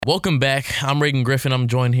Welcome back. I'm Reagan Griffin. I'm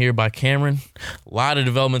joined here by Cameron. A lot of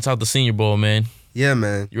developments out the Senior Bowl, man. Yeah,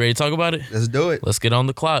 man. You ready to talk about it? Let's do it. Let's get on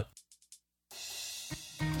the clock.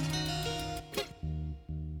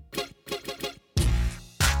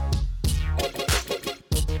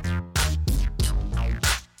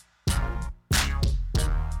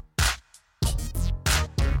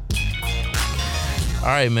 All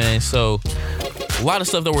right, man. So, a lot of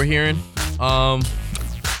stuff that we're hearing.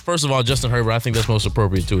 First of all, Justin Herbert, I think that's most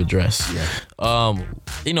appropriate to address. Yeah.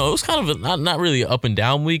 It was kind of not really an up and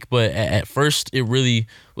down week, but at first it really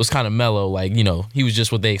was kind of mellow. Like, he was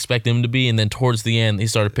just what they expected him to be. And then towards the end, he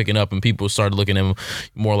started picking up and people started looking at him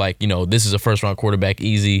more like, this is a first round quarterback,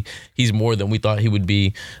 easy. He's more than we thought he would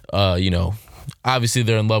be. Obviously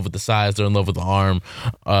they're in love with the size, they're in love with the arm.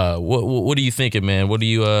 What are you thinking, man? What are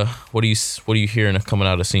you hearing coming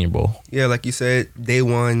out of Senior Bowl? Yeah, like you said, day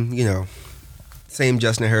one, same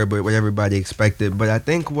Justin Herbert, what everybody expected. But I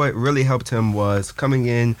think what really helped him was coming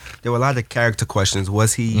in, there were a lot of character questions.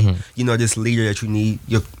 Was he, this leader that you need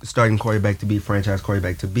your starting quarterback to be, franchise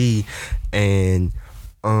quarterback to be? And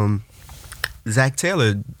Zach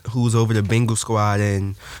Taylor, who's over the Bengals squad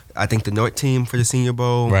and I think the North team for the Senior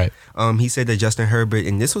Bowl. Right. He said that Justin Herbert,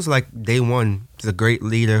 and this was like day one, he's a great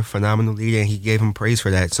leader, phenomenal leader, and he gave him praise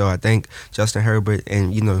for that. So I think Justin Herbert,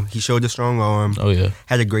 and he showed a strong arm. Oh yeah.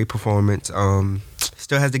 Had a great performance.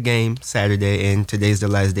 Still has the game Saturday, and today's the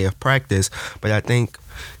last day of practice. But I think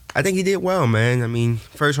he did well, man. I mean,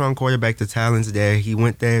 first round quarterback, the talent's there. He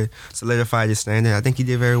went there, solidified his standing. I think he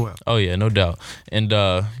did very well. Oh yeah, no doubt. And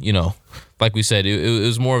like we said, it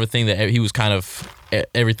was more of a thing that he was kind of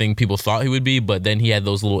everything people thought he would be, but then he had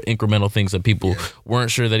those little incremental things that people weren't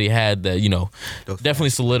sure that he had that, definitely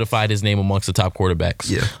solidified his name amongst the top quarterbacks.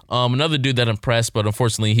 Yeah. Another dude that impressed, but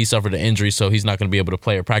unfortunately he suffered an injury, so he's not going to be able to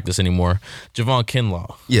play or practice anymore. Javon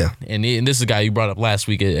Kinlaw. Yeah. And this is a guy you brought up last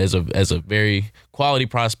week as a very quality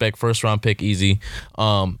prospect, first round pick, easy.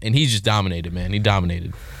 And he just dominated, man. He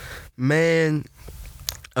dominated. Man,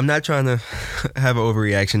 I'm not trying to have an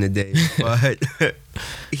overreaction today, but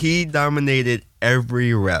he dominated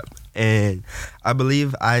every rep. And I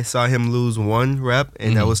believe I saw him lose one rep,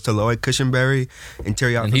 and that was to Lloyd Cushenberry,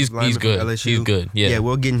 interior offensive lineman from LSU. He's good. Yeah,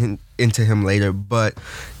 we'll get into him later. But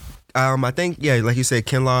I think, like you said,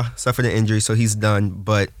 Kinlaw suffered an injury, so he's done.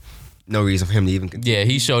 But no reason for him to even continue. Yeah,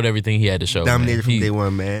 he showed everything he had to show. Dominated from day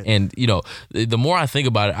one, man. And, the more I think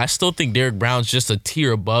about it, I still think Derrick Brown's just a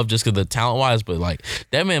tier above just because of the talent-wise, but,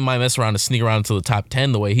 that man might mess around and sneak around into the top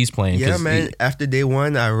 10 the way he's playing. Yeah, man. After day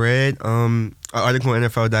one, I read an article on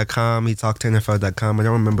NFL.com. He talked to NFL.com. I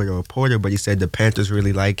don't remember the reporter, but he said the Panthers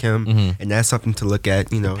really like him, and that's something to look at,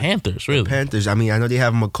 The Panthers, really? The Panthers. I mean, I know they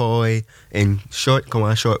have McCoy and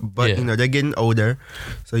Kawan Short, but, they're getting older.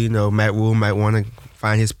 So, Matt Rule might want to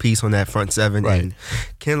find his piece on that front seven. Right. And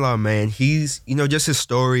Kinlaw, man, he's, just his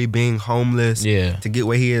story, being homeless, to get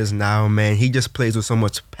where he is now, man, he just plays with so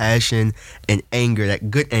much passion and anger, that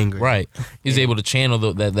good anger. Right. He's able to channel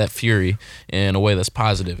that fury in a way that's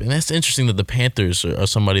positive. And that's interesting that the Panthers are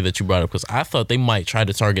somebody that you brought up, because I thought they might try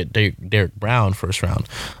to target Derrick Brown first round.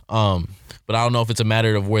 But I don't know if it's a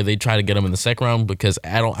matter of where they try to get him in the second round, because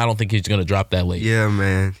I don't think he's going to drop that late. Yeah,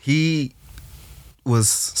 man. He was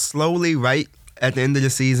slowly right at the end of the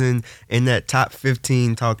season in that top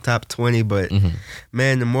 15, top 20. But,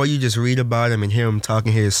 man, the more you just read about him and hear him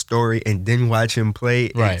talking, hear his story, and then watch him play,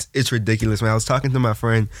 it's ridiculous, man. I was talking to my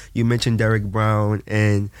friend. You mentioned Derrick Brown.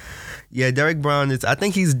 And, yeah, Derrick Brown, I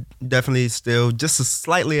think he's definitely still just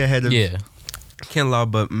slightly ahead of Kinlaw.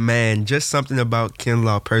 But, man, just something about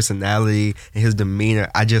Kinlaw's personality and his demeanor.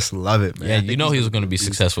 I just love it, man. Yeah, he was going to be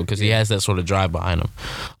successful because he has that sort of drive behind him.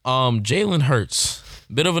 Jalen Hurts.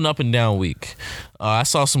 Bit of an up and down week. I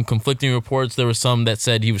saw some conflicting reports. There were some that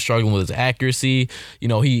said he was struggling with his accuracy.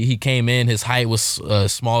 He came in, his height was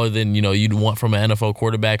smaller than, you'd want from an NFL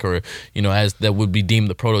quarterback, or, as that would be deemed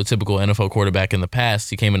the prototypical NFL quarterback in the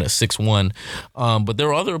past. He came in at 6'1". But there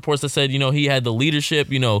were other reports that said, he had the leadership,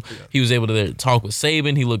 he was able to talk with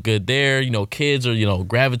Saban. He looked good there. Kids are,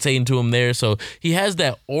 gravitating to him there. So he has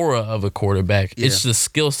that aura of a quarterback. Yeah. It's the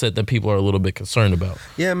skill set that people are a little bit concerned about.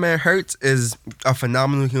 Yeah, man. Hurts is a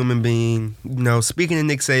phenomenal human being. Speaking to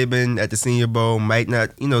Nick Saban at the Senior Bowl might not,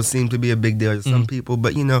 seem to be a big deal to some people,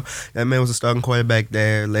 but, that man was a starting quarterback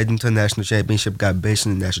there, led them to a national championship, got benched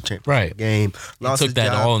in the national championship game. Lost his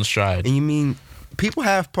job, all in stride. And you mean, people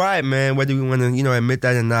have pride, man, whether we want to, admit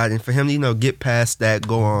that or not. And for him to, get past that,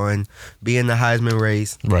 go on, be in the Heisman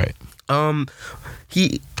race. Right.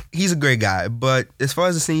 He's a great guy. But as far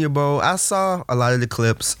as the Senior Bowl, I saw a lot of the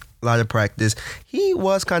clips. a lot of practice. He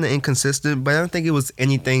was kind of inconsistent, but I don't think it was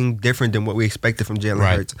anything different than what we expected from Jalen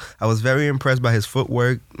Hurts. I was very impressed by his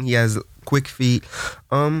footwork. He has quick feet.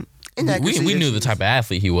 We knew the type of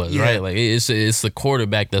athlete he was, right? Like it's the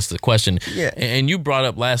quarterback that's the question. Yeah. And you brought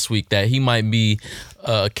up last week that he might be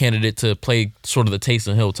a candidate to play sort of the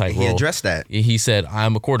Taysom Hill type role. He addressed that. He said,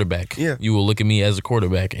 "I'm a quarterback. Yeah. You will look at me as a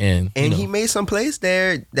quarterback." And he made some plays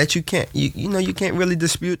there that you can't really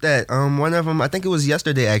dispute that. One of them, I think it was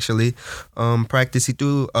yesterday actually, practice. He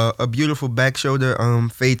threw a beautiful back shoulder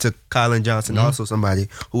fade to Kylan Johnson, also somebody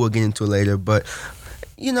who we'll get into later. But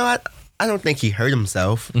I don't think he hurt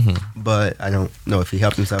himself, but I don't know if he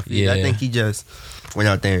helped himself either. Yeah. I think he just went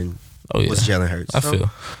out there and was Jalen Hurts. I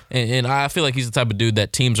feel. And I feel like he's the type of dude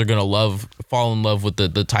that teams are going to fall in love with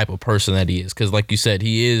the type of person that he is. Because like you said,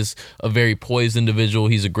 he is a very poised individual.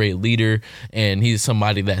 He's a great leader, and he's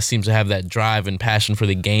somebody that seems to have that drive and passion for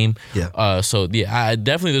the game. Yeah. I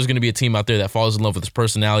definitely there's going to be a team out there that falls in love with his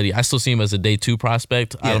personality. I still see him as a day 2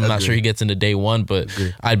 prospect. Yeah, I'm not sure he gets into day 1, but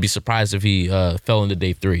I'd be surprised if he fell into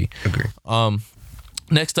day 3. Agree.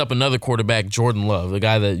 Next up, another quarterback, Jordan Love, the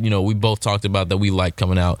guy that we both talked about that we like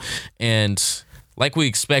coming out. And like we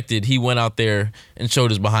expected, he went out there and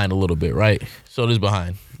showed his behind a little bit, right? Showed his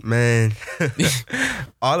behind. Man,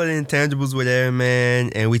 all of the intangibles were there, man.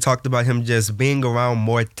 And we talked about him just being around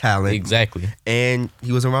more talent. Exactly. And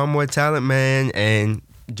he was around more talent, man. And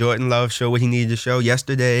Jordan Love showed what he needed to show.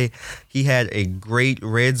 Yesterday, he had a great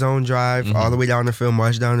red zone drive all the way down the field,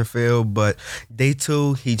 marched down the field. But day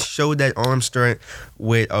 2, he showed that arm strength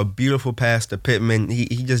with a beautiful pass to Pittman. He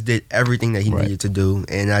just did everything that he needed to do.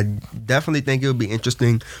 And I definitely think it'll be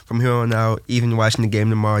interesting from here on out, even watching the game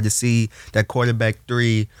tomorrow, to see that quarterback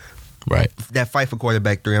 3. Right. That fight for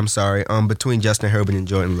quarterback 3, between Justin Herbert and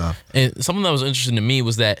Jordan Love. And something that was interesting to me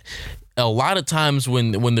was that a lot of times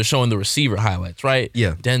when they're showing the receiver highlights, right?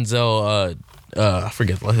 Yeah. Denzel, I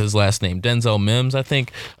forget his last name, Denzel Mims, I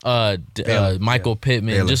think. Michael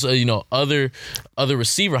Pittman, Baylor. just other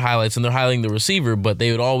receiver highlights, and they're highlighting the receiver, but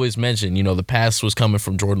they would always mention, the pass was coming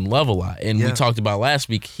from Jordan Love a lot. And we talked about last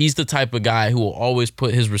week, he's the type of guy who will always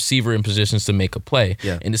put his receiver in positions to make a play.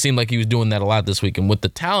 Yeah. And it seemed like he was doing that a lot this week. And with the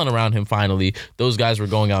talent around him, finally, those guys were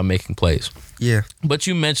going out and making plays. Yeah. But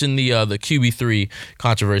you mentioned the QB3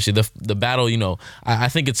 controversy, the battle. I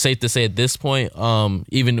think it's safe to say at this point,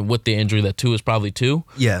 even with the injury, that 2 is probably 2.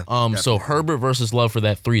 Yeah. So Herbert versus Love for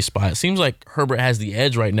that 3 spot. It seems like Herbert has the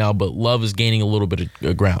edge right now, but Love is gaining a little bit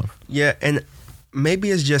of ground. Yeah, and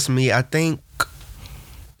maybe it's just me. I think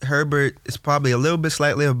Herbert is probably a little bit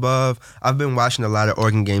slightly above. I've been watching a lot of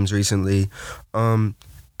Oregon games recently. I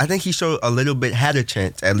think he had a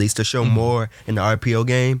chance at least to show more in the RPO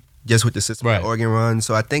game, just with the system that Oregon runs.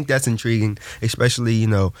 So I think that's intriguing, especially,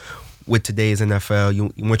 with today's NFL.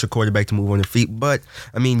 You want your quarterback to move on their feet. But,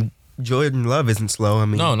 Jordan Love isn't slow.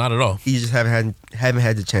 No, not at all. He just haven't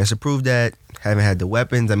had the chance to prove that, haven't had the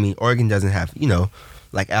weapons. Oregon doesn't have,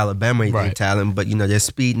 like Alabama talent, but, there's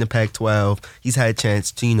speed in the Pac-12. He's had a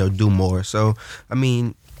chance to, do more. So,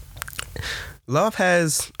 Love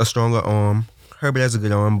has a stronger arm. Herbert has a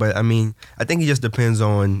good arm, but, I think it just depends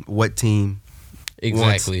on what team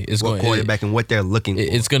exactly wants what quarterback and what they're looking for.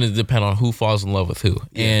 It's going to depend on who falls in love with who.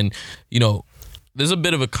 Yeah. And, there's a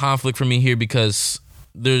bit of a conflict for me here because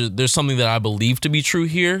there's something that I believe to be true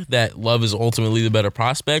here, that Love is ultimately the better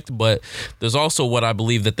prospect, but there's also what I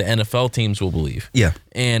believe that the NFL teams will believe. Yeah.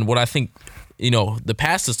 And what I think, the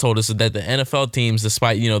past has told us is that the NFL teams,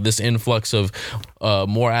 despite, this influx of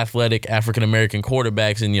more athletic African-American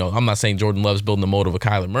quarterbacks, and, I'm not saying Jordan Love's building the mold of a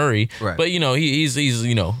Kyler Murray, right, but, he's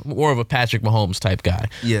more of a Patrick Mahomes type guy.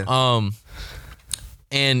 Yeah.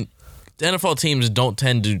 And the NFL teams don't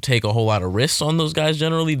tend to take a whole lot of risks on those guys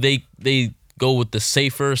generally. They go with the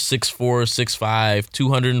safer 6'4", 6'5",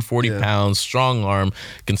 240 pounds, strong arm,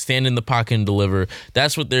 can stand in the pocket and deliver.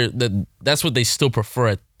 That's what they still prefer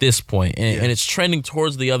at this point. And it's trending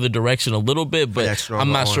towards the other direction a little bit, but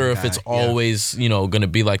I'm not sure if it's always, going to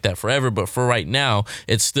be like that forever. But for right now,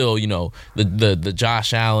 it's still, the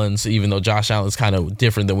Josh Allen's, even though Josh Allen's kind of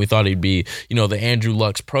different than we thought he'd be, the Andrew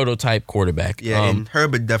Luck's prototype quarterback. Yeah, and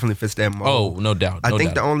Herbert definitely fits that mold. Oh, no doubt. I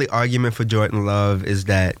think the only argument for Jordan Love is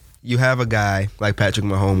that you have a guy like Patrick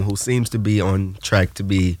Mahomes who seems to be on track to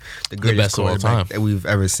be the greatest quarterback that we've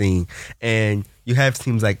ever seen. And you have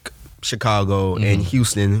teams like Chicago and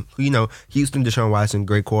Houston, who, Houston, Deshaun Watson,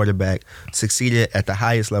 great quarterback, succeeded at the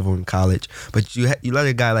highest level in college. But you let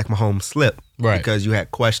a guy like Mahomes slip because you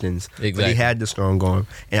had questions. Exactly. But he had the strong arm.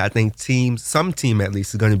 And I think some team at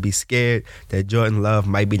least, is going to be scared that Jordan Love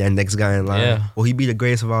might be that next guy in line. Yeah. Will he be the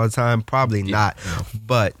greatest of all time? Probably not.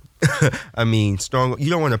 But strong.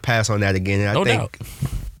 You don't want to pass on that again. And I think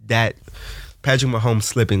that Patrick Mahomes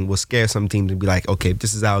slipping will scare some teams and be like, okay,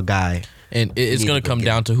 this is our guy. And it's going to come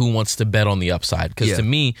down to who wants to bet on the upside. Because to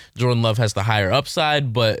me, Jordan Love has the higher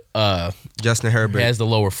upside, but Justin Herbert has the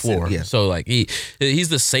lower floor. Yeah. So like he's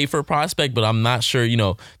the safer prospect, but I'm not sure.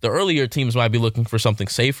 The earlier teams might be looking for something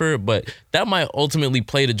safer, but that might ultimately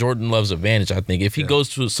play to Jordan Love's advantage. I think if he goes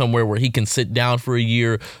to somewhere where he can sit down for a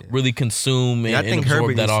year, really consume and absorb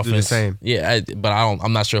Herbert that offense. Do the same. Yeah, but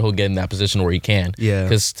I'm not sure he'll get in that position where he can. Yeah,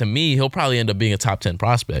 because to me, he'll probably end up being a top 10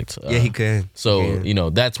 prospect. Yeah, he could. So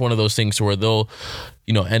that's one of those things where they'll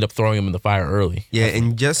end up throwing him in the fire early. Yeah,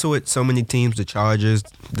 and just with so many teams, the Chargers,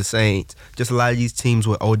 the Saints, just a lot of these teams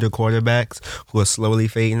with older quarterbacks who are slowly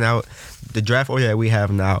fading out, the draft order that we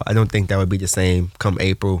have now, I don't think that would be the same come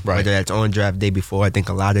April. Right. Whether that's on draft day before, I think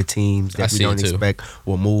a lot of teams that we don't expect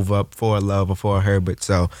will move up for Love or for Herbert.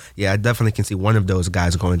 So, yeah, I definitely can see one of those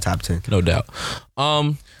guys going top 10. No doubt.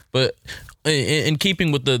 But in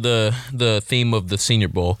keeping with the theme of the Senior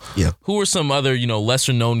Bowl, who are some other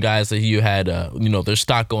lesser known guys that you had their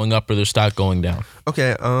stock going up or their stock going down?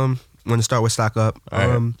 Okay, want to start with stock up.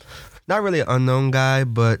 Not really an unknown guy,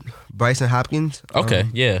 but Bryson Hopkins.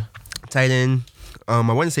 Okay, tight end. I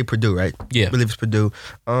want to say Purdue, right? Yeah, I believe it's Purdue.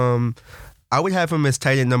 I would have him as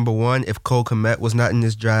tight end number 1 if Cole Kmet was not in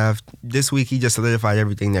this draft. This week, he just solidified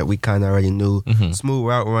everything that we kind of already knew. Mm-hmm. Smooth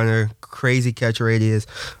route runner, crazy catch radius.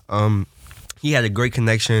 He had a great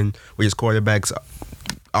connection with his quarterbacks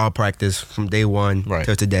all practice from day one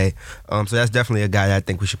till today. So that's definitely a guy that I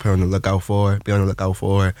think we should be on the lookout for.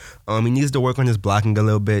 He needs to work on his blocking a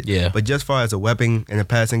little bit. Yeah. But just as far as a weapon in the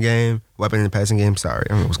passing game, sorry,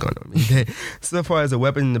 I don't know what's going on. So as far as a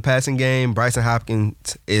weapon in the passing game, Bryson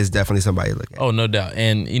Hopkins is definitely somebody to look at. Oh, no doubt.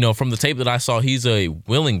 And, from the tape that I saw, he's a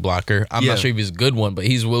willing blocker. I'm not sure if he's a good one, but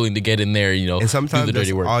he's willing to get in there, and sometimes do the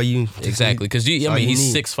dirty work. All you exactly. Because, he's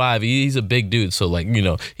 6'5". He's a big dude. So, he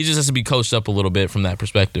just has to be coached up a little bit from that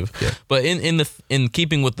perspective. Yeah. But in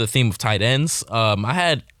keeping with the theme of tight ends, I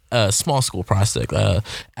had a small school prospect,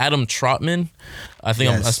 Adam Trotman. I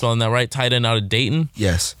think I'm spelling that right. Tight end out of Dayton.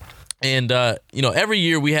 Yes. And, every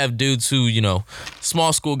year we have dudes who,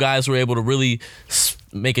 small school guys who are able to really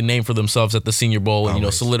make a name for themselves at the Senior Bowl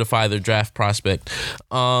and, solidify their draft prospect.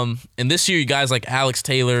 And this year, you guys like Alex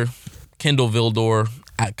Taylor, Kendall Vildor,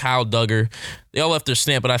 Kyle Duggar, they all left their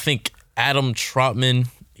stamp, but I think Adam Trotman,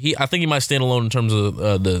 I think he might stand alone in terms of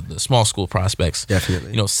the small school prospects.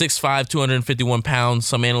 Definitely. 6'5", 251 pounds.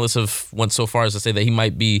 Some analysts have went so far as to say that he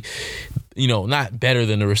might be, not better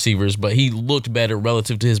than the receivers, but he looked better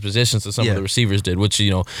relative to his positions than some of the receivers did, which,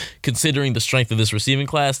 considering the strength of this receiving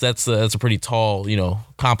class, that's a pretty tall,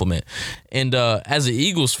 compliment. And as an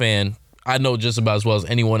Eagles fan, I know just about as well as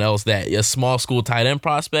anyone else that a small school tight end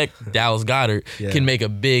prospect, Dallas Goedert, can make a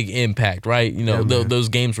big impact, right? Those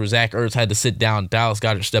games where Zach Ertz had to sit down, Dallas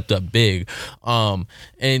Goedert stepped up big.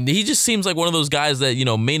 And he just seems like one of those guys that,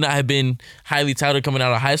 may not have been highly touted coming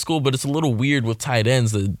out of high school, but it's a little weird with tight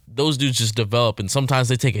ends that those dudes just develop, and sometimes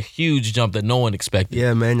they take a huge jump that no one expected.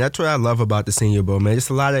 Yeah, man, that's what I love about the Senior Bowl, man. Just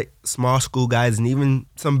a lot of small school guys and even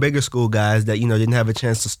some bigger school guys that, didn't have a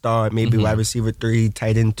chance to start, maybe wide receiver 3,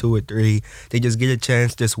 tight end 2 or 3. They just get a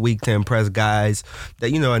chance this week to impress guys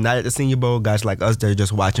that, are not at the Senior Bowl, guys like us that are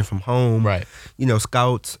just watching from home. Right.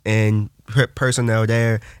 Scouts and personnel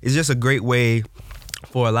there. It's just a great way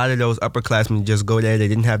for a lot of those upperclassmen to just go there. They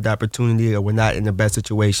didn't have the opportunity or were not in the best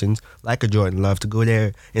situations, like a Jordan Love, to go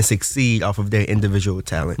there and succeed off of their individual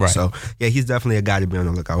talent. Right. So, yeah, he's definitely a guy to be on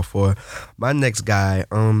the lookout for. My next guy,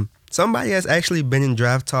 somebody has actually been in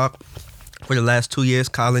draft talk for the last 2 years,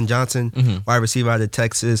 Colin Johnson, wide receiver out of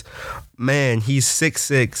Texas. Man, he's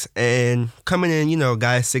 6'6", and coming in,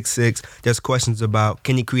 guy 6'6", there's questions about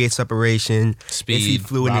can he create separation, speed, is he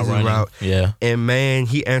fluid in his route? Yeah. And man,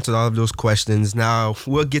 he answered all of those questions. Now,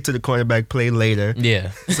 we'll get to the cornerback play later.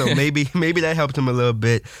 Yeah. So maybe that helped him a little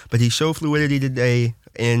bit, but he showed fluidity today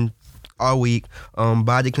and all week.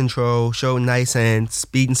 Body control, showed nice hands,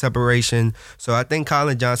 speed and separation. So I think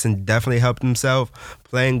Colin Johnson definitely helped himself.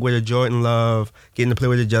 Playing with a Jordan Love, getting to play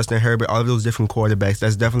with a Justin Herbert, all of those different quarterbacks,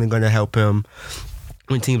 that's definitely going to help him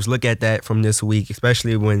when teams look at that from this week,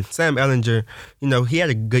 especially when Sam Ehlinger, he had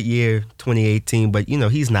a good year 2018, but,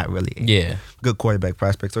 he's not really a good quarterback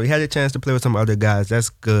prospect. So he had a chance to play with some other guys. That's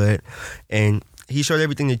good. And he showed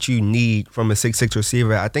everything that you need from a 6'6"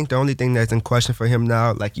 receiver. I think the only thing that's in question for him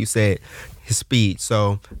now, like you said, his speed.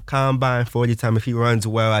 So combine 40 time, if he runs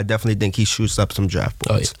well, I definitely think he shoots up some draft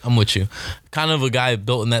boards. Oh, yeah, I'm with you. Kind of a guy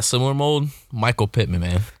built in that similar mold, Michael Pittman,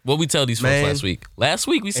 man. What we tell these folks last week? Last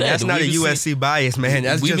week we said that's not a USC bias, man.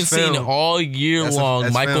 That's we've just been film. seeing all year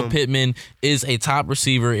long. Michael Pittman is a top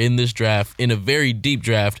receiver in this draft, in a very deep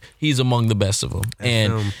draft. He's among the best of them.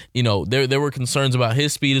 And you know, there were concerns about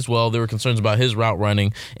his speed as well. There were concerns about his route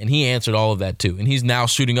running, and he answered all of that too. And he's now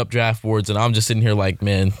shooting up draft boards, and I'm just sitting here like,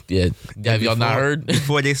 man, have y'all not heard?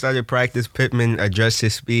 Before they started practice, Pittman addressed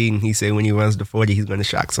his speed, and he said when he runs the 40, he's going to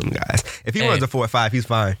shock some guys. If he runs a 4.5, he's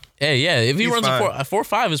fine. Hey, yeah. If he runs a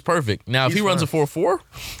 4.5 is perfect. Now, if he runs a 4.4,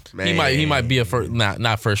 he might be a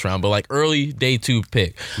not first round, but like early day 2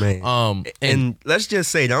 pick. Man. And let's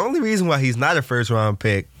just say the only reason why he's not a first round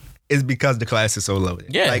pick is because the class is so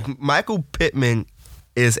loaded. Yeah. Like Michael Pittman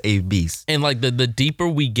is a beast. And like the deeper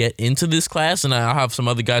we get into this class, and I'll have some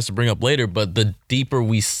other guys to bring up later, but the deeper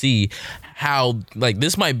we see how like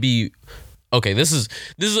this might be. Okay, this is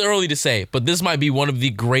early to say, but this might be one of the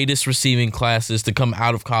greatest receiving classes to come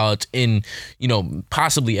out of college in, you know,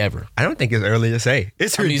 possibly ever. I don't think it's early to say. The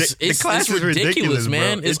class is ridiculous,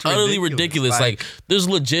 man. Bro. It's utterly ridiculous. Like, there's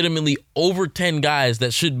legitimately over 10 guys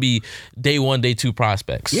that should be day 1, day 2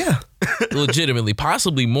 prospects. Yeah. Legitimately,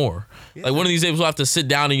 possibly more. Yeah. Like one of these days we'll have to sit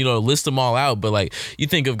down and, you know, list them all out. But like you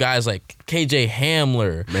think of guys like KJ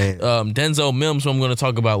Hamler, Denzel Mims, who I'm going to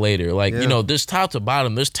talk about later. Like, you know, there's top to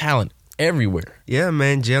bottom, there's talent everywhere. Yeah,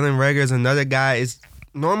 man. Jalen Reagor is another guy. Is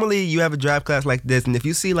normally you have a draft class like this, and if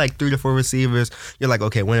you see like 3 to 4 receivers, you're like,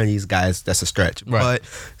 okay, one of these guys, that's a stretch, right. But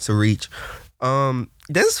it's a reach.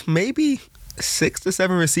 There's maybe 6 to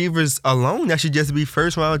 7 receivers alone that should just be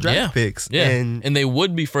first round draft picks. Yeah, and they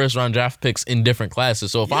would be first round draft picks in different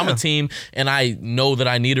classes. So if I'm a team and I know that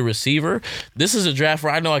I need a receiver, this is a draft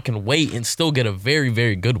where I know I can wait and still get a very,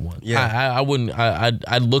 very good one. Yeah, I wouldn't.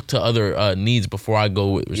 I'd look to other needs before I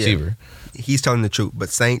go with receiver. Yeah. He's telling the truth, but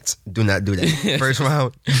Saints do not do that. First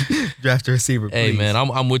round, draft a receiver, please. Hey, man,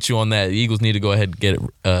 I'm with you on that. The Eagles need to go ahead and get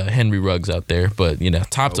Henry Ruggs out there, but, you know,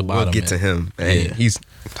 top to bottom. We'll get to him. Man. Yeah. He's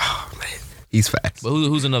fast. But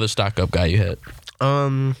who's another stock up guy you had?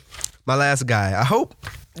 My last guy. I hope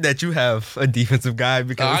that you have a defensive guy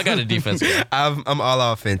because I got a defensive guy. I'm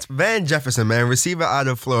all offense. Van Jefferson, man, receiver out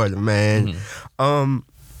of Florida, man. I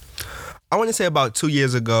want to say about 2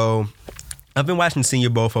 years ago. I've been watching Senior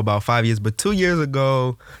Bowl for about 5 years, but 2 years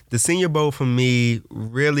ago, the Senior Bowl for me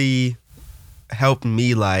really helped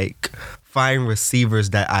me like find receivers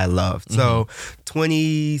that I loved. So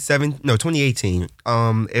 2018,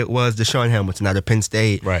 it was Deshaun Hamilton out of Penn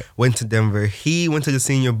State. Right. Went to Denver. He went to the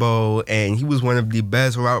Senior Bowl, and he was one of the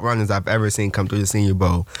best route runners I've ever seen come through the Senior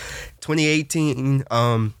Bowl. 2019,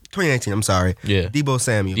 I'm sorry. Yeah. Deebo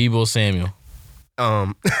Samuel.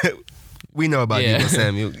 We know about Deebo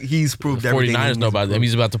Samuel. He's proved everything. 49ers know about him.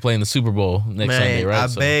 He's about to play in the Super Bowl next Sunday, right?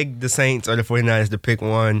 I begged the Saints or the 49ers to pick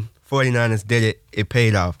one. 49ers did it. It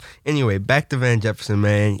paid off. Anyway, back to Van Jefferson,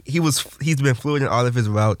 man. He's been fluid in all of his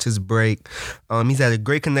routes, his break. He's had a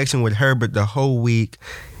great connection with Herbert the whole week.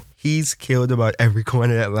 He's killed about every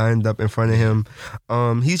corner that lined up in front of him.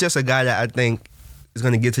 He's just a guy that I think is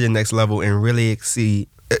going to get to the next level and really exceed.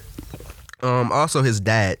 Also, his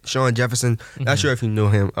dad, Sean Jefferson, not sure if you knew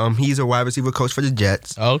him. He's a wide receiver coach for the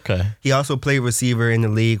Jets. Okay. He also played receiver in the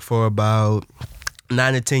league for about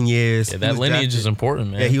 9 to 10 years. Yeah, that lineage is important,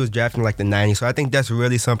 man. Yeah, he was drafted like the 90s. So I think that's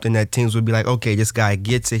really something that teams would be like, okay, this guy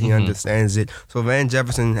gets it. He understands it. So Van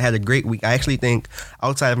Jefferson had a great week. I actually think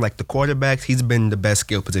outside of like the quarterbacks, he's been the best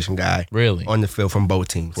skill position guy on the field from both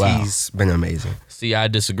teams. Wow. He's been amazing. See, I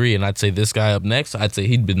disagree, and I'd say this guy up next, I'd say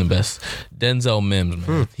he'd been the best. Denzel Mims,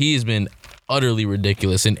 man. He's been utterly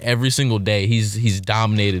ridiculous, and every single day he's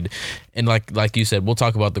dominated. And like you said, we'll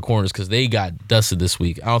talk about the corners because they got dusted this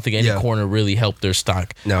week. I don't think any corner really helped their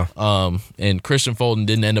stock. No. And Christian Fulton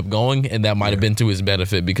didn't end up going, and that might have been to his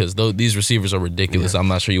benefit because these receivers are ridiculous. I'm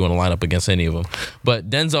not sure you want to line up against any of them. But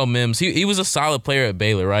Denzel Mims, he was a solid player at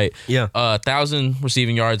Baylor, right? Yeah. 1,000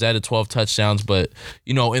 receiving yards, added 12 touchdowns, but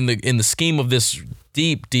you know, in the scheme of this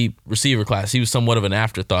deep receiver class, he was somewhat of an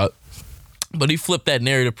afterthought. But he flipped that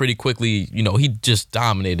narrative pretty quickly. You know, he just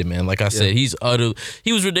dominated, man. Like I said, he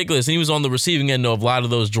was ridiculous. And he was on the receiving end of a lot of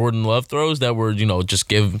those Jordan Love throws that were, you know, just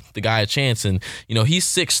give the guy a chance. And, you know, he's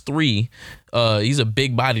 6'3". He's a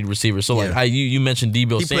big-bodied receiver. So, like, you mentioned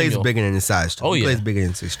Deebo Samuel. He plays bigger than his size, too. He plays bigger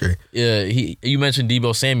than 6'3". Yeah, you mentioned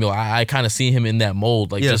Deebo Samuel. I kind of see him in that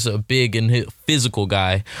mold, like just a big and physical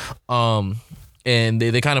guy. And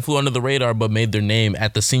they kind of flew under the radar, but made their name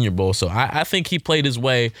at the Senior Bowl. So I think he played his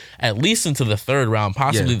way at least into the third round,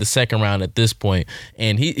 possibly the second round at this point.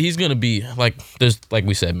 And he's going to be like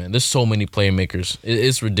we said, man, there's so many playmakers.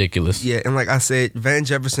 It's ridiculous. Yeah, and like I said, Van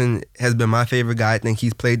Jefferson has been my favorite guy. I think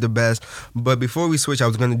he's played the best. But before we switch, I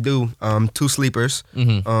was going to do two sleepers.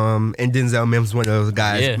 And Denzel Mims is one of those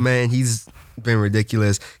guys. Yeah. Man, he's been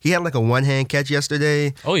ridiculous. He had like a one-hand catch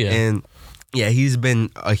yesterday. Oh, yeah. And yeah, he's been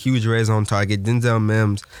a huge red zone target. Denzel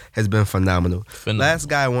Mims has been phenomenal. Last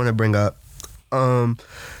guy I want to bring up, the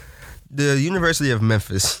University of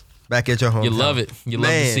Memphis, back at your home. You love it. You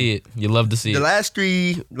love to see it. You love to see it. The last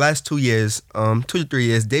 2 years, 2 to 3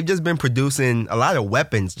 years, they've just been producing a lot of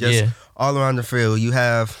weapons just all around the field. You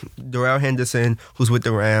have Darrell Henderson, who's with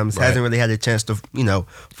the Rams, hasn't really had a chance to,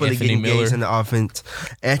 fully get engaged in the offense.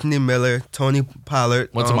 Anthony Miller, Tony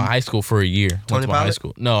Pollard. Went to my high school for a year. Tony Pollard? High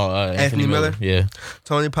school. No, Anthony Miller. Yeah.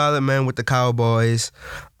 Tony Pollard, man, with the Cowboys.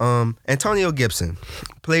 Antonio Gibson,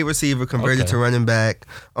 played receiver, converted to running back.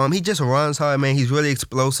 He just runs hard, man. He's really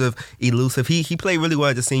explosive, elusive. He played really well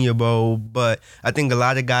at the Senior Bowl, but I think a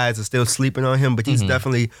lot of guys are still sleeping on him, but he's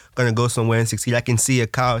definitely going to go somewhere and succeed. I can see a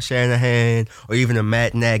Kyle Shanahan or even a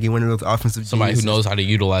Matt Nagy, one of those offensive somebody who knows how to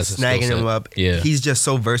utilize his snagging skill set. him up. Yeah. He's just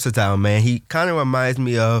so versatile, man. He kind of reminds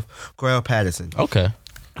me of Corral Patterson. Okay.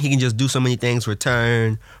 He can just do so many things,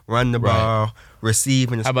 return, run the ball, receive.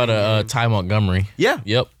 How about Ty Montgomery? Yeah.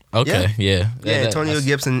 Yep. Okay. Yeah. Antonio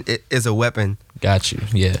Gibson is a weapon. Got you.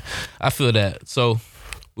 Yeah. I feel that. So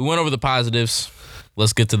we went over the positives.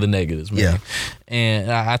 Let's get to the negatives, man. Yeah.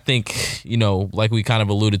 And I think, like we kind of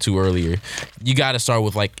alluded to earlier, you got to start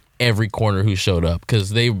with like every corner who showed up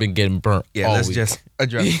because they've been getting burnt all let's week. just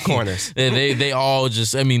address corners. they all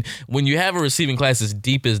just, I mean, when you have a receiving class as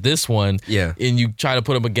deep as this one, and you try to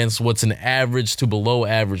put them against what's an average to below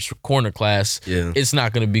average corner class, it's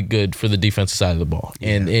not going to be good for the defensive side of the ball.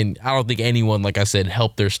 And I don't think anyone, like I said,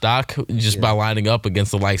 helped their stock just by lining up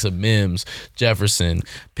against the likes of Mims, Jefferson,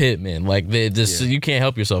 Pittman. Like they just, you can't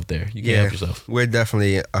help yourself there. You can't help yourself. We're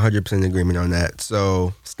definitely 100% in agreement on that.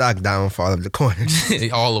 So stock downfall of the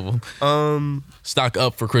corners. All of them. Stock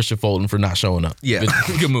up for Christian Fulton for not showing up. Yeah.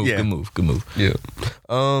 Good move. Good move. Yeah.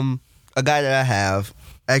 A guy that I have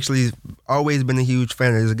actually always been a huge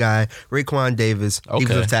fan of this guy, Raekwon Davis. He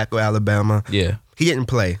was a tackle at Alabama. Yeah. He didn't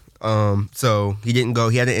play. So he didn't go.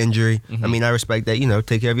 He had an injury. I mean, I respect that.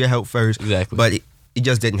 Take care of your health first. Exactly. But it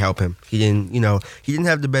just didn't help him. He didn't. He didn't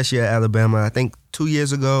have the best year at Alabama. I think 2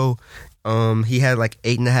 years ago, he had like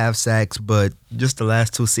 8.5 sacks, but just the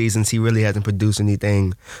last 2 seasons, he really hasn't produced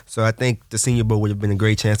anything. So I think the Senior Bowl would have been a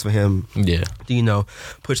great chance for him to,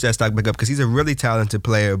 push that stock back up because he's a really talented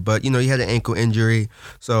player. But, he had an ankle injury.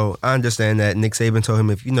 So I understand that. Nick Saban told him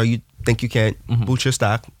if, you think you can't boost your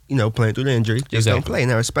stock, playing through the injury, just don't play.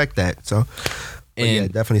 And I respect that. So,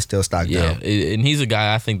 but definitely still stock down. And he's a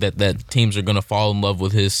guy I think that teams are going to fall in love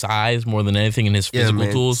with his size more than anything and his physical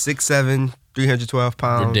tools. 6'7", 312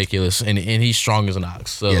 pounds. Ridiculous. And he's strong as an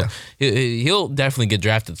ox. So he'll definitely get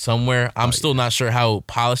drafted somewhere. I'm still not sure how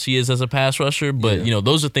polished he is as a pass rusher, but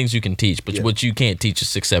those are things you can teach. But what you can't teach is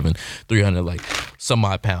 6'7", 300 like some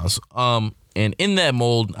odd pounds. And in that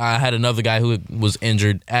mold, I had another guy who was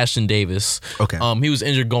injured, Ashton Davis. Okay. He was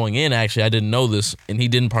injured going in, actually. I didn't know this. And he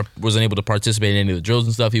wasn't able to participate in any of the drills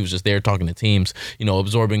and stuff. He was just there talking to teams,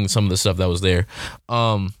 absorbing some of the stuff that was there.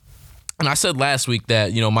 And I said last week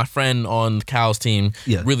that, my friend on Cal's team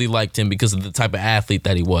really liked him because of the type of athlete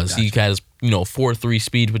that he was. Gotcha. He has 4.3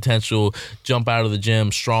 speed potential, jump out of the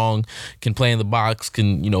gym, strong, can play in the box,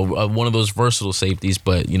 can, one of those versatile safeties.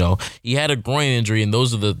 But, he had a groin injury, and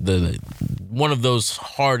those are the one of those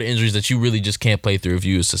hard injuries that you really just can't play through if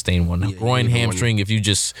you sustain one. Groin, hamstring, if you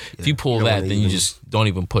pull that, then you just don't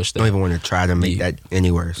even push that. Don't even want to try to make that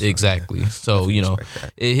any worse. Exactly. So,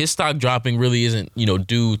 his stock dropping really isn't,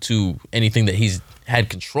 due to anything that he's had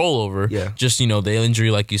control over. Just, the injury,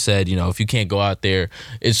 like you said, if you can't go out there,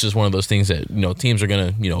 it's just one of those things that, teams are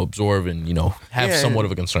going to, absorb and, have somewhat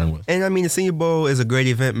of a concern with. And I mean, the Senior Bowl is a great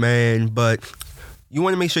event, man, but you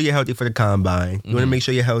want to make sure you're healthy for the combine. You want to make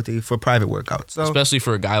sure you're healthy for private workouts. So, especially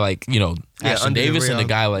for a guy like, Ashton Davis and a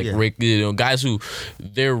guy like Rick, guys who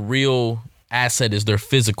their real asset is their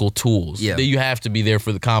physical tools. You have to be there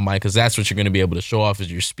for the combine because that's what you're going to be able to show off is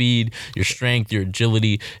your speed, your strength, your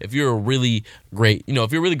agility. If you're a really great,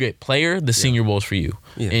 if you're a really great player, the Senior Bowl is for you.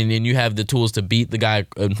 And you have the tools to beat the guy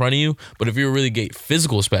in front of you. But if you're a really great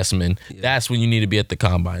physical specimen, that's when you need to be at the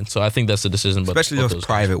combine. So I think that's the decision. Especially those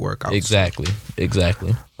private workouts.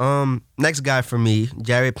 Exactly. Next guy for me,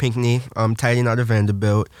 Jared Pinkney, tight end out of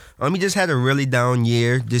Vanderbilt. He just had a really down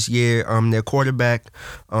year this year. Their quarterback,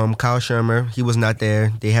 Kyle Shermer, he was not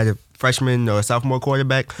there. They had a freshman or sophomore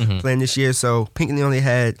quarterback playing this year. So Pinckney only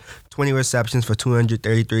had 20 receptions for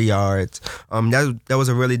 233 yards. That was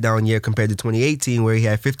a really down year compared to 2018, where he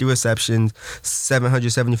had 50 receptions,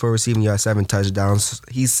 774 receiving yards, 7 touchdowns.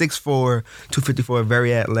 He's 6'4", 254,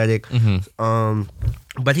 very athletic.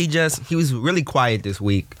 But he was really quiet this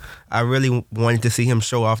week. I really wanted to see him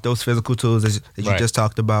show off those physical tools that you just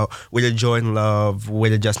talked about with a Jordan Love,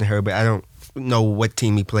 with a Justin Herbert. I don't know what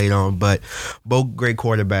team he played on, but both great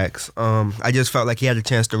quarterbacks. I just felt like he had a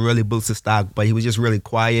chance to really boost his stock, but he was just really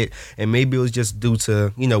quiet, and maybe it was just due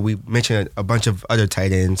to, we mentioned a bunch of other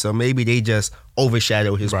tight ends, so maybe they just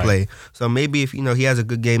overshadowed his play. So maybe if, he has a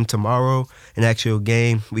good game tomorrow, an actual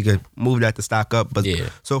game, we could move that to stock up, but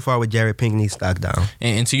so far with Jared Pinckney, stock down.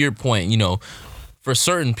 And to your point, for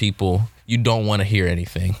certain people, you don't want to hear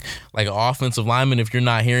anything. Like an offensive lineman, if you're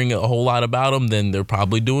not hearing a whole lot about them, then they're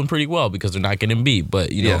probably doing pretty well because they're not getting beat.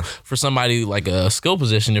 But, for somebody like a skill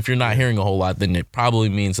position, if you're not hearing a whole lot, then it probably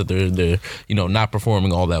means that they're not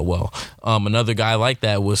performing all that well. Another guy like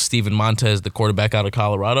that was Steven Montez, the quarterback out of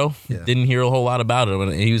Colorado. Didn't hear a whole lot about him.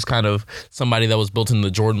 And he was kind of somebody that was built in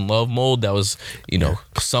the Jordan Love mold that was,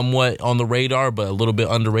 somewhat on the radar, but a little bit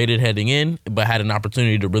underrated heading in, but had an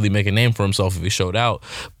opportunity to really make a name for himself if he showed out.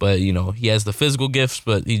 But, he has the physical gifts,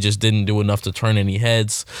 but he just didn't do enough to turn any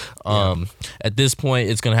heads. At this point,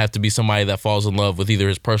 it's going to have to be somebody that falls in love with either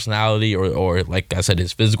his personality or like I said,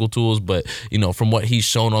 his physical tools. But, from what he's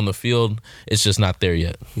shown on the field, it's just not there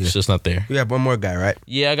yet. It's just not there. You have one more guy, right?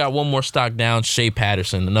 Yeah, I got one more stock down. Shea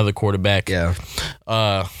Patterson, another quarterback. Yeah.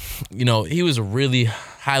 He was a really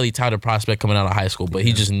highly touted prospect coming out of high school, but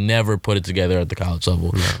he just never put it together at the college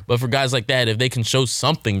level. But for guys like that, if they can show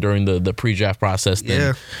something during the pre-draft process,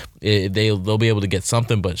 then they'll be able to get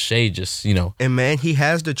something. But Shea just, And man, he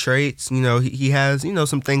has the traits, he has,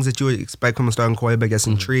 some things that you would expect from a starting quarterback that's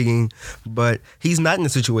intriguing, but he's not in a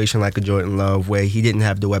situation like a Jordan Love where he didn't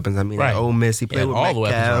have the weapons. I mean, at Ole Miss, he played with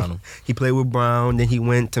Metcalf, he played with Brown, then he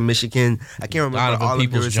went to Michigan. I can't remember all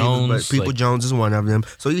of the receivers, but Peoples-Jones is one of them.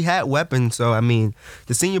 So he had weapons. So, I mean,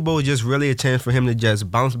 the Senior Bowl is just really a chance for him to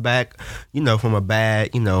just bounce back, from a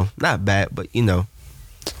bad, not bad, but,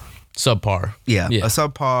 subpar. Yeah, a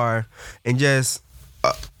subpar, and just,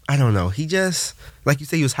 I don't know. He just, like you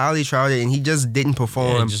say, he was highly touted, and he just didn't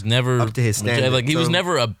perform just never up to his standard. Like, he was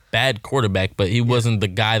never a bad quarterback, but he wasn't the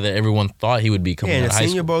guy that everyone thought he would be coming out of high school. In the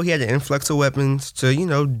Senior Bowl, he had an influx of weapons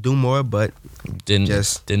to, do more, but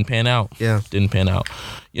didn't pan out. Yeah. Didn't pan out.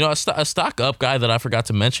 A stock up guy that I forgot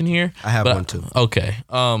to mention here. I have one too. Okay.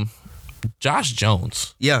 Josh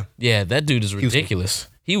Jones. Yeah. Yeah, that dude is ridiculous.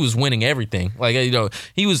 He was winning everything. Like,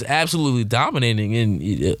 he was absolutely dominating.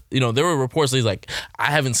 And, there were reports that he's like,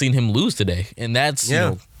 I haven't seen him lose today. And that's,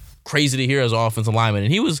 crazy to hear as an offensive lineman.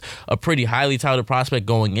 And he was a pretty highly touted prospect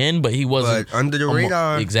going in, but he wasn't. But under the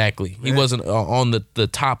radar. Exactly. He wasn't on the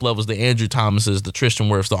top levels, the Andrew Thomases, the Tristan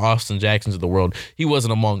Wirfs, the Austin Jacksons of the world. He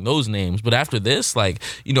wasn't among those names. But after this, the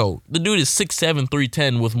dude is 6'7",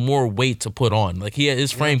 310 with more weight to put on. Like,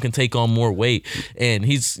 his frame can take on more weight. And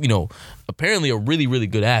he's, apparently a really, really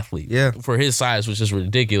good athlete. Yeah. For his size, which is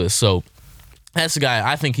ridiculous. So that's the guy.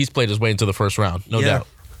 I think he's played his way into the first round. No doubt.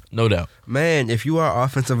 No doubt. Man, if you are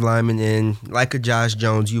offensive lineman and like a Josh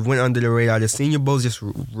Jones, you went under the radar. The Senior Bowl is just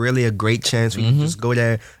really a great chance. We can just go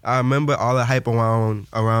there. I remember all the hype around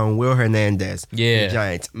Will Hernandez. Yeah. The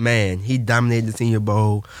Giants. Man, he dominated the Senior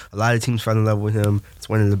Bowl. A lot of teams fell in love with him. It's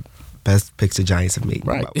one of the best picks the Giants have made in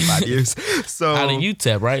about 5 years. So out of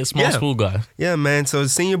UTEP, right? Small school guy. Yeah, man. So the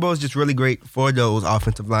Senior Bowl is just really great for those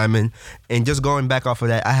offensive linemen. And just going back off of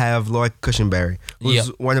that, I have Lloyd Cushenberry, who's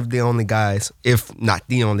one of the only guys, if not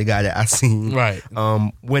the only guy that I've seen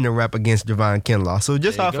win a rep against Javon Kinlaw. So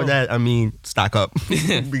just off of that, I mean, stock up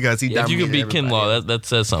because he dominated. If you could beat Kinlaw, that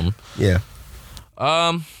says something. Yeah.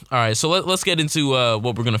 All right, so let's get into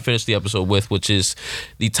what we're going to finish the episode with, which is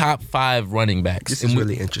the top 5 running backs. This is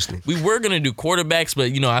really interesting. We were going to do quarterbacks,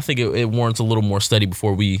 but, I think it warrants a little more study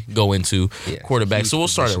before we go into quarterbacks. So we'll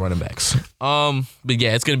start at running backs. But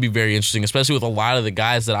yeah, it's going to be very interesting, especially with a lot of the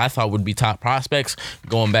guys that I thought would be top prospects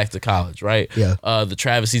going back to college, right? Yeah. The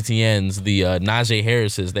Travis Etiennes, the Najee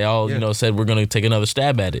Harrises, they all, said we're going to take another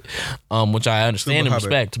stab at it, which I understand and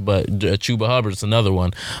respect, but Chuba Hubbard's another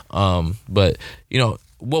one. But,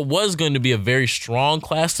 what was going to be a very strong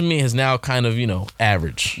class to me is now kind of,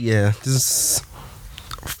 average. Yeah, this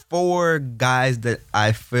 4 guys that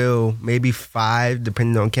I feel, maybe 5,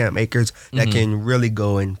 depending on Cam Akers, that can really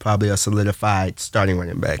go in probably a solidified starting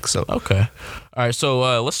running back. So okay, all right.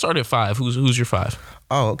 So let's start at 5. Who's your 5?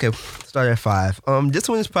 Oh, okay. Start at 5. This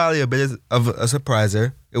one is probably a bit of a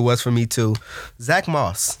surpriser. It was for me too. Zach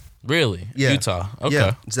Moss. Really? Yeah. Utah. Okay.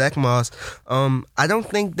 Yeah, Zach Moss. I don't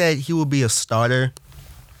think that he will be a starter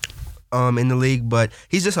in the league, but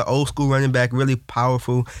he's just an old school running back, really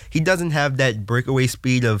powerful. He doesn't have that breakaway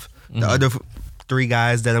speed of the other three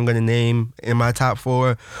guys that I'm going to name in my top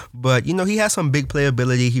four, but he has some big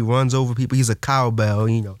playability. He runs over people. He's a cowbell.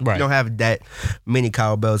 Right. You don't have that many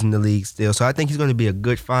cowbells in the league still, so I think he's going to be a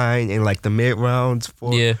good find in like the mid rounds,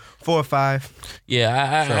 4 or 5.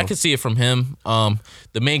 Yeah, I can see it from him.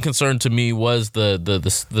 The main concern to me was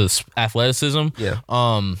the athleticism. Yeah.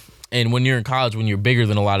 And when you're in college, when you're bigger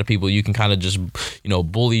than a lot of people, you can kind of just,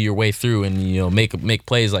 bully your way through and, make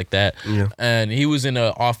plays like that. Yeah. And he was in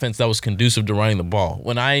an offense that was conducive to running the ball.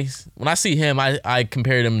 When I see him, I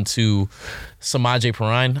compared him to Samaje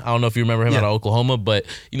Perine. I don't know if you remember him out of Oklahoma, but,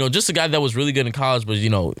 just a guy that was really good in college, but,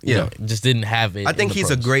 just didn't have it. I think he's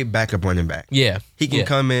a great backup running back. Yeah. He can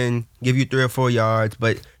come in, give you 3 or 4 yards,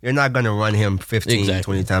 but you're not going to run him 15,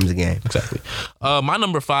 20 times a game. Exactly. My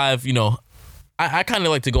number 5, I kind of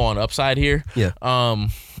like to go on upside here. Yeah.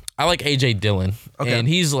 I like A.J. Dillon, and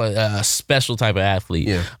he's like a special type of athlete.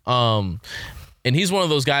 Yeah. And he's one of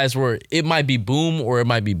those guys where it might be boom or it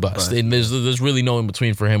might be bust. And there's really no in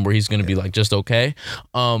between for him where he's going to be like just okay.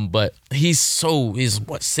 But he's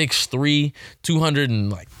 6'3",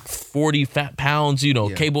 240 fat pounds,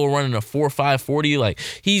 capable of running a 4.5 40. Like,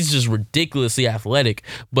 he's just ridiculously athletic.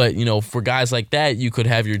 But, for guys like that, you could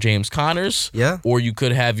have your James Connors. Yeah. Or you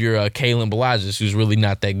could have your Kalen Balages, who's really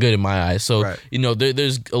not that good in my eyes. So,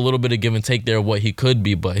 there's a little bit of give and take there of what he could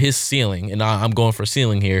be. But his ceiling, and I'm going for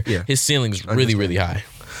ceiling here, his ceiling's really high.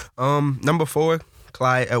 Number 4,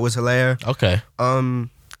 Clyde Edwards-Helaire. Okay.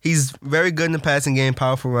 He's very good in the passing game,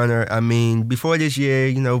 powerful runner. I mean, before this year,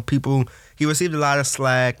 he received a lot of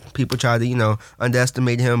slack. People tried to,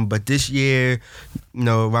 underestimate him. But this year,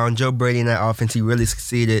 around Joe Brady in that offense, he really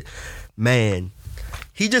succeeded. Man,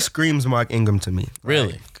 he just screams Mark Ingram to me.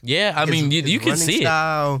 Really? Like, yeah, I mean, you can see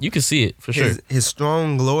it. You can see it, for sure. His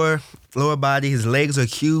strong lower body, his legs are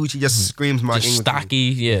huge. He just screams Mark just Ingram.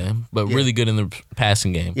 Stocky, but really good in the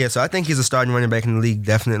passing game. Yeah, so I think he's a starting running back in the league,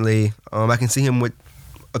 definitely. I can see him with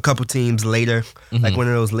a couple teams later, like one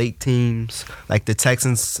of those late teams, like the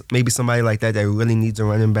Texans, maybe somebody like that really needs a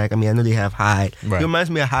running back. I mean, I know they have Hyde. Right. He reminds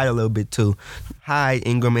me of Hyde a little bit too. Hyde,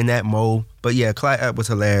 Ingram in that mold. But yeah, Clyde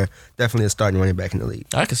Edwards-Helaire, definitely a starting running back in the league.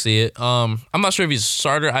 I can see it. I'm not sure if he's a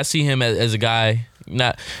starter. I see him as a guy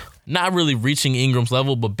not really reaching Ingram's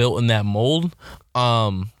level, but built in that mold.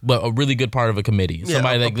 But a really good part of a committee. Yeah,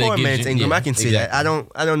 Somebody a that poor gives man's you, Ingram. I can see that. I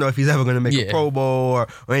don't know if he's ever going to make a Pro Bowl or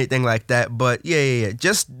anything like that. But yeah.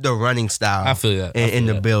 Just the running style. I feel that. And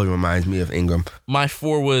the build reminds me of Ingram. My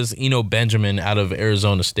 4 was Eno Benjamin out of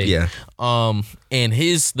Arizona State. Yeah. And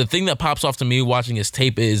the thing that pops off to me watching his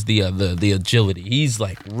tape is the agility. He's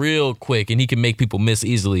like real quick and he can make people miss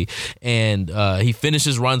easily. And he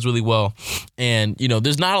finishes runs really well. And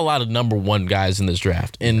there's not a lot of number 1 guys in this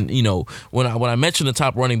draft. And when I mention the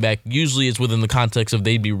top running back, usually it's within the context of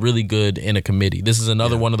they'd be really good in a committee. This is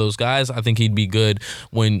another one of those guys. I think he'd be good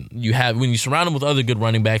when you surround him with other good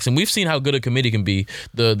running backs. And we've seen how good a committee can be.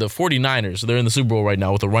 The 49ers, they're in the Super Bowl right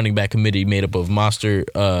now with a running back committee made up of Monster,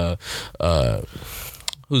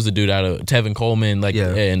 who's the dude out of Tevin Coleman,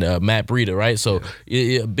 and Matt Breida, right? So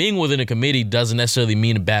being within a committee doesn't necessarily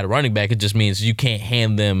mean a bad running back. It just means you can't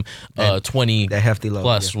hand them 20 that hefty load,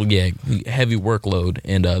 plus, heavy workload,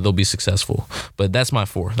 and they'll be successful. But that's my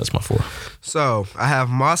 4. So I have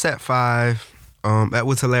Moss at 5,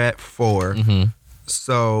 Edwards-Helaire at 4.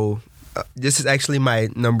 So this is actually my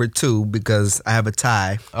number 2 because I have a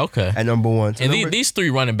tie. Okay. At number 1. So and these 3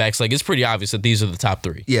 running backs, it's pretty obvious that these are the top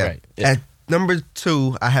 3. Yeah. Right. Yeah. At number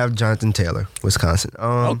 2, I have Jonathan Taylor, Wisconsin.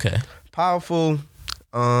 Okay. Powerful.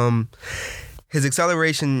 His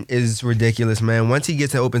acceleration is ridiculous, man. Once he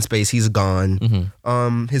gets in open space, he's gone.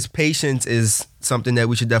 His patience is something that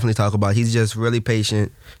we should definitely talk about. He's just really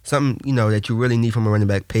patient. Something, that you really need from a running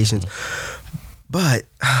back, patience. But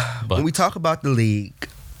when we talk about the league,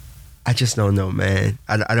 I just don't know, man.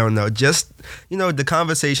 I don't know. Just, the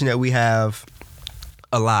conversation that we have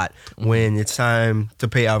a lot when it's time to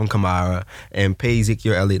pay Alvin Kamara and pay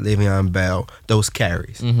Ezekiel Elliott, Le'Veon Bell, those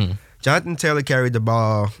carries. Jonathan Taylor carried the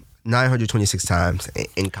ball 926 times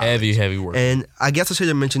in college. Heavy work. And I guess I should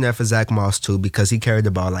have mentioned that for Zach Moss too, because he carried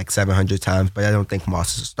the ball like 700 times, but I don't think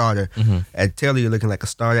Moss is a starter. At Taylor, you're looking like a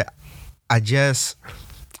starter. I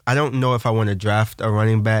don't know if I want to draft a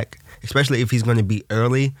running back, especially if he's going to be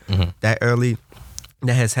early, that early,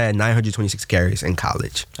 that has had 926 carries in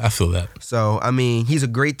college. I feel that. So, I mean, he's a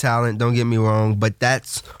great talent, don't get me wrong, but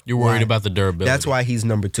You're worried about the durability. That's why he's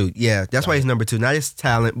number 2. Yeah, that's why he's number 2. Not his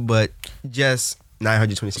talent, but just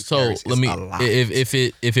 926 So carries let me, is a lot.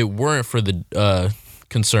 if it weren't for the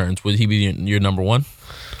concerns, would he be your number one?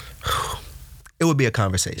 It would be a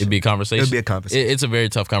conversation. It'd be a conversation. It'd be a conversation. It's a very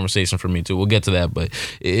tough conversation for me too. We'll get to that, but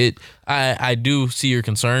I do see your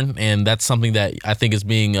concern, and that's something that I think is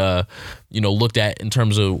being looked at in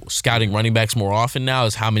terms of scouting running backs more often now.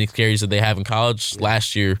 Is how many carries did they have in college?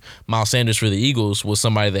 Last year, Miles Sanders for the Eagles was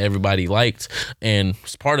somebody that everybody liked, and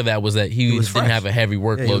part of that was that he didn't fresh. have a heavy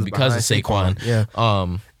workload because of Saquon. Yeah.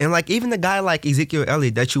 And like even a guy like Ezekiel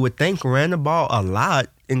Elliott that you would think ran the ball a lot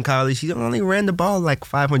in college, he only ran the ball like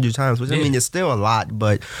 500 times, which I mean it's still a lot,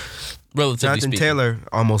 but relatively Jonathan speaking. Taylor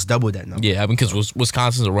almost doubled that number. Yeah, I mean, because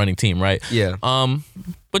Wisconsin's a running team, right? Yeah.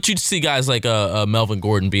 But you'd see guys like Melvin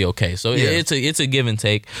Gordon be okay. So it's a give and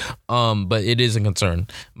take, but it is a concern.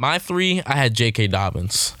 My 3, I had J.K.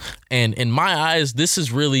 Dobbins. And in my eyes, this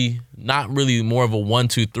is really not really more of a 1,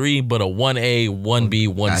 2, 3, but a 1A, 1B,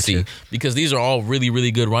 1C. Gotcha. Because these are all really,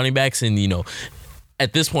 really good running backs. And,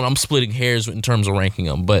 at this point, I'm splitting hairs in terms of ranking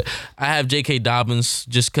them. But I have J.K. Dobbins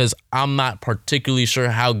just because I'm not particularly sure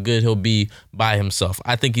how good he'll be by himself.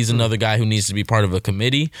 I think he's another guy who needs to be part of a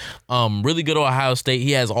committee. Really good at Ohio State.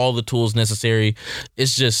 He has all the tools necessary.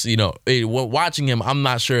 It's just, watching him, I'm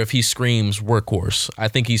not sure if he screams workhorse. I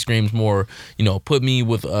think he screams more, put me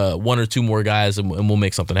with 1 or 2 more guys and we'll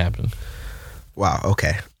make something happen. Wow,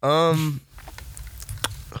 okay. Who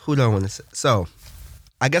do I want to say? So,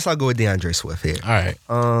 I guess I'll go with DeAndre Swift here. All right.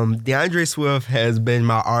 DeAndre Swift has been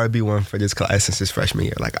my RB1 for this class since his freshman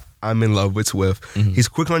year. Like, I'm in love with Swift. Mm-hmm. He's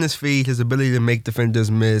quick on his feet. His ability to make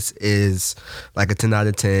defenders miss is like a 10 out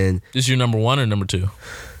of 10. This is your number 1 or number 2?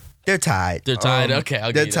 They're tied. Okay, I'll they're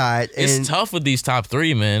give you tied. that. It's tough with these top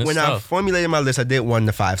 3, man. It's tough. I formulated my list, I did 1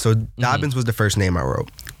 to 5. So Dobbins was the first name I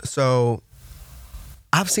wrote. So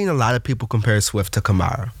I've seen a lot of people compare Swift to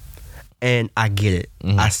Kamara. And I get it.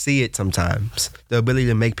 Mm-hmm. I see it sometimes. The ability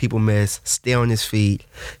to make people miss, stay on his feet,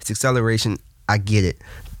 his acceleration, I get it.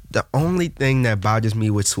 The only thing that bothers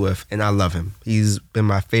me with Swift, and I love him, he's been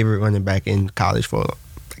my favorite running back in college for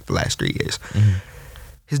like the last 3 years,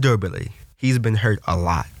 his durability. He's been hurt a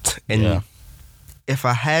lot. And if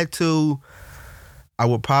I had to, I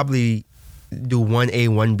would probably do 1A,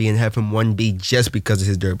 1B, and have him 1B just because of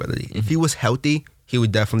his durability. If he was healthy, he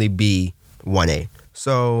would definitely be 1A.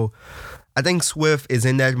 So I think Swift is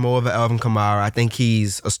in that more of an Alvin Kamara. I think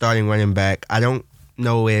he's a starting running back. I don't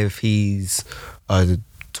know if he's a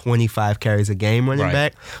 25 carries a game running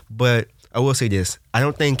back, but I will say this. I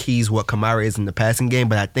don't think he's what Kamara is in the passing game,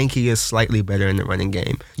 but I think he is slightly better in the running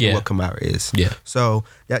game than what Kamara is. Yeah. So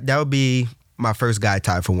that would be my first guy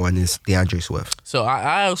tied for 1 is DeAndre Swift. So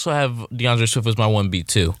I also have DeAndre Swift as my 1B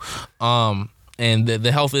too. And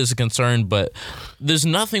the health is a concern, but there's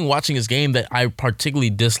nothing watching his game that I particularly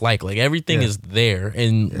dislike. Like, everything is there.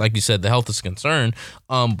 And like you said, the health is a concern.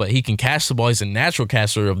 But he can catch the ball. He's a natural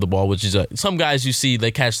catcher of the ball, which is some guys you see, they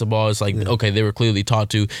catch the ball. It's like, okay, they were clearly taught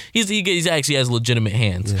to. He actually has legitimate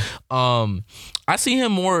hands. Yeah. I see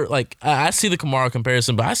him more like, I see the Kamara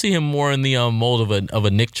comparison, but I see him more in the mold of a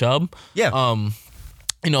Nick Chubb. Yeah.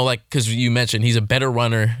 Like, because you mentioned he's a better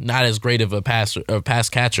runner, not as great of a pass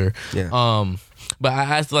catcher. Yeah. But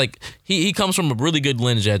I like he comes from a really good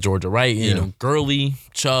lineage at Georgia, right? Yeah. Gurley,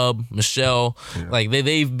 Chubb, Michelle, like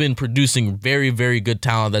they've been producing very, very good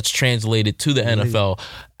talent that's translated to the NFL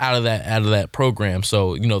out of that program.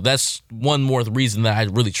 So that's one more reason that I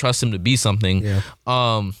really trust him to be something. Yeah.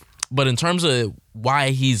 But in terms of why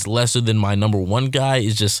he's lesser than my number 1 guy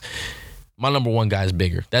is just. My number 1 guy is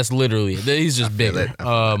bigger. That's literally, he's just bigger.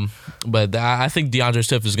 But I think DeAndre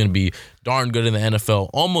Swift is going to be darn good in the NFL,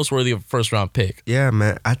 almost worthy of a first-round pick. Yeah,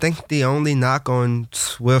 man. I think the only knock on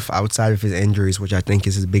Swift outside of his injuries, which I think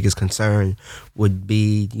is his biggest concern, would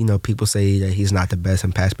be, people say that he's not the best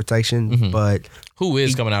in pass protection, but... Who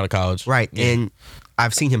is coming out of college. Right, and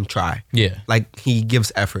I've seen him try. Yeah. Like, he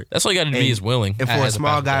gives effort. That's all you got to be is willing. And for a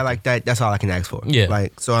small guy like that, that's all I can ask for. Yeah.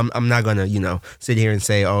 Like, so I'm not going to, sit here and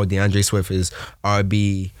say, oh, DeAndre Swift is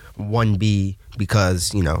RB 1B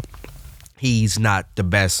because, he's not the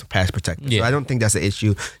best pass protector. Yeah. So I don't think that's an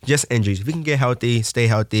issue. Just injuries. If he can get healthy, stay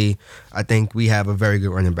healthy, I think we have a very good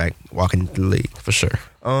running back walking into the league. For sure.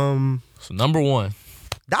 So number 1.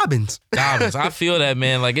 Dobbins. I feel that,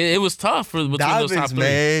 man. Like, it was tough between those top 3.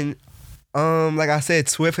 Man. Like I said,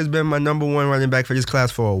 Swift has been my number 1 running back for this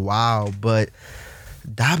class for a while, but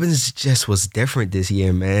Dobbins just was different this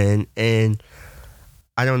year, man. And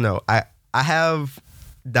I don't know. I have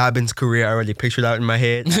Dobbins' career already pictured out in my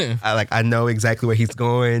head. I know exactly where he's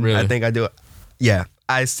going. Really? I think I do. Yeah.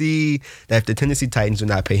 I see that if the Tennessee Titans do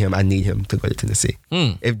not pay him, I need him to go to Tennessee.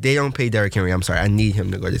 If they don't pay Derrick Henry, I'm sorry, I need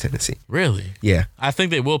him to go to Tennessee. Really? Yeah. I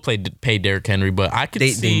think they will pay Derrick Henry, but I could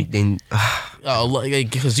see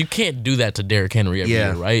because you can't do that to Derrick Henry every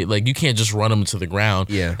year, right? Like you can't just run him to the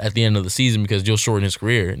ground at the end of the season because you'll shorten his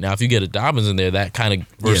career. Now, if you get a Dobbins in there, that kind of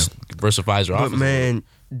versifies your offense. But man,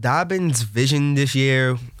 Dobbins' vision this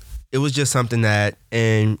year, it was just something that,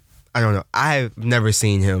 and I don't know, I have never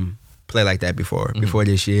seen him play like that before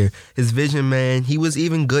this year. His vision, man, he was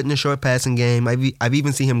even good in the short passing game. I've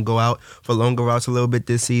even seen him go out for longer routes a little bit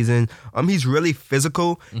this season. He's really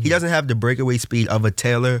physical. He doesn't have the breakaway speed of a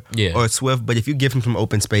Taylor or a Swift, but if you give him some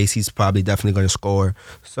open space, he's probably definitely going to score.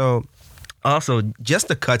 So, also, just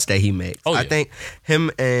the cuts that he makes. I think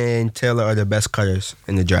him and Taylor are the best cutters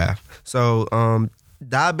in the draft. So,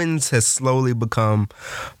 Dobbins has slowly become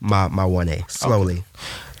my 1A. Slowly. Okay.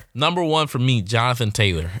 Number one for me, Jonathan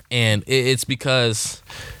Taylor. And it's because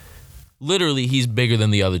literally he's bigger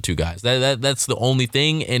than the other two guys. That's the only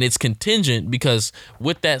thing. And it's contingent because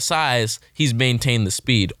with that size, he's maintained the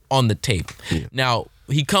speed on the tape. Yeah. Now,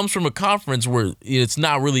 he comes from a conference where it's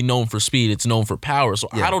not really known for speed. It's known for power. So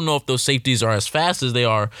I don't know if those safeties are as fast as they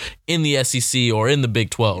are in the SEC or in the Big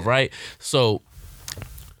 12, right? So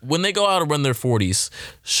when they go out and run their 40s,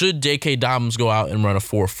 should J.K. Dobbins go out and run a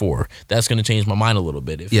 4.4? That's going to change my mind a little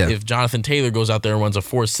bit. If Jonathan Taylor goes out there and runs a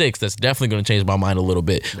 4.6, that's definitely going to change my mind a little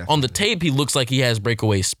bit. Definitely. On the tape, he looks like he has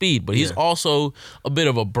breakaway speed, but he's also a bit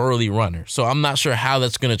of a burly runner. So I'm not sure how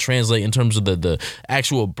that's going to translate in terms of the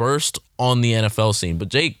actual burst on the NFL scene. But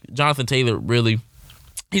Jonathan Taylor, really,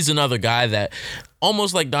 he's another guy that,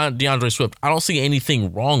 almost like DeAndre Swift, I don't see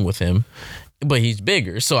anything wrong with him. But he's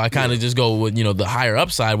bigger, so I kind of just go with the higher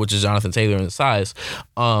upside, which is Jonathan Taylor in size.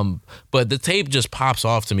 But the tape just pops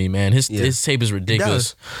off to me, man. His tape is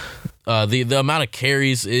ridiculous. The amount of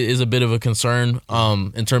carries is a bit of a concern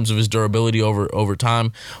in terms of his durability over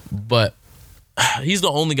time. But he's the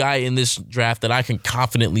only guy in this draft that I can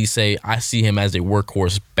confidently say I see him as a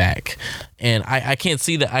workhorse back. And I can't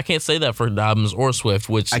see that. I can't say that for Dobbins or Swift,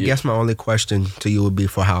 which I guess my only question to you would be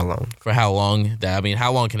for how long? For how long?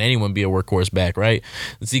 How long can anyone be a workhorse back, right?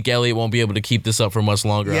 Zeke Elliott won't be able to keep this up for much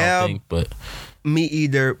longer, I don't think. But me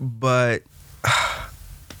either, but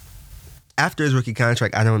after his rookie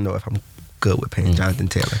contract, I don't know if I'm good with paying Jonathan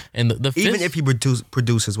Taylor. And even if he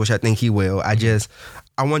produces, which I think he will,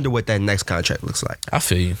 I wonder what that next contract looks like. I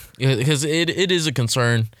feel you. Because it is a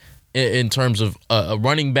concern in terms of a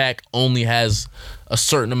running back only has a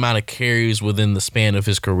certain amount of carries within the span of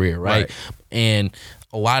his career, right? And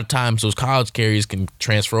a lot of times those college carries can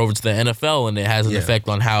transfer over to the NFL, and it has an effect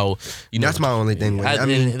on how That's my only thing with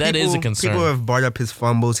it. That is a concern. People have brought up his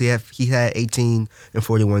fumbles. He had 18 in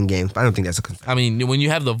 41 games. But I don't think that's a concern. When you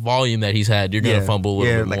have the volume that he's had, you're gonna fumble a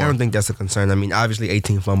little bit more. I don't think that's a concern. Obviously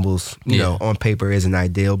 18 fumbles, on paper isn't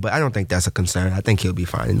ideal, but I don't think that's a concern. I think he'll be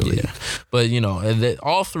fine in the league. But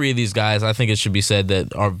all three of these guys, I think it should be said,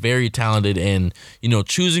 that are very talented, and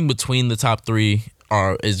choosing between the top three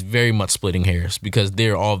is very much splitting hairs because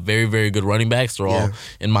they're all very, very good running backs. They're all,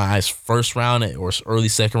 in my eyes, first round or early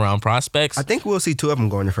second round prospects. I think we'll see two of them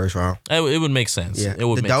go in the first round. It would make sense. Yeah.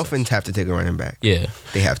 The Dolphins have to take a running back. Yeah.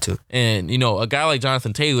 They have to. And, a guy like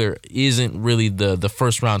Jonathan Taylor isn't really the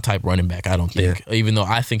first round type running back, I don't think. Yeah. Even though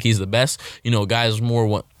I think he's the best. Guys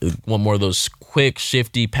want more of those quick,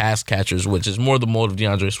 shifty pass catchers, which is more the mold of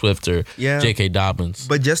DeAndre Swift or J.K. Dobbins.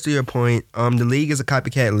 But just to your point, the league is a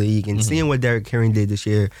copycat league, and seeing what Derrick Henry did this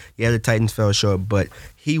year, the Titans fell short, but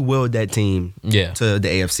he willed that team to the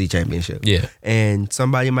AFC Championship. Yeah. And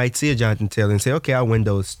somebody might see a Jonathan Taylor and say, okay, I'll win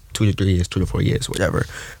those 2 to 3 years, 2 to 4 years, whatever.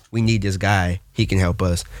 We need this guy. He can help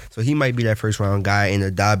us. So he might be that first round guy, and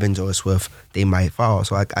a Dobbins or a Swift, they might fall.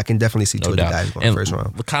 So I can definitely see two of the guys going first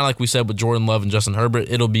round. Kind of like we said with Jordan Love and Justin Herbert,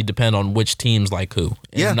 it'll depend on which teams like who,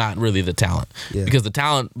 and not really the talent. Yeah. Because the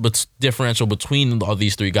talent differential between all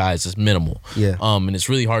these three guys is minimal. Yeah. And it's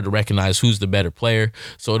really hard to recognize who's the better player.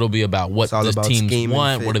 So it'll be about what the teams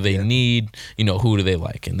want, what do they need, who do they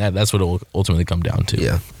like, and that's what it will ultimately come down to.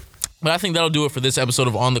 Yeah. But I think that'll do it for this episode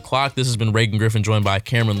of On the Clock. This has been Reagan Griffin, joined by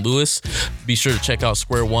Cameron Lewis. Be sure to check out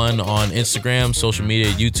Square One on Instagram, social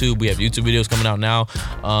media, YouTube. We have YouTube videos coming out now.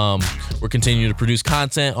 We're continuing to produce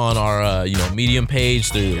content on our Medium page.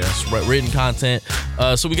 There's written content.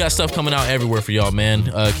 So we got stuff coming out everywhere for y'all,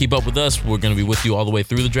 man. Keep up with us. We're going to be with you all the way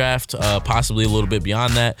through the draft, possibly a little bit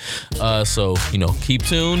beyond that. So keep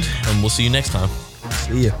tuned, and we'll see you next time.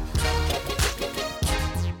 See ya.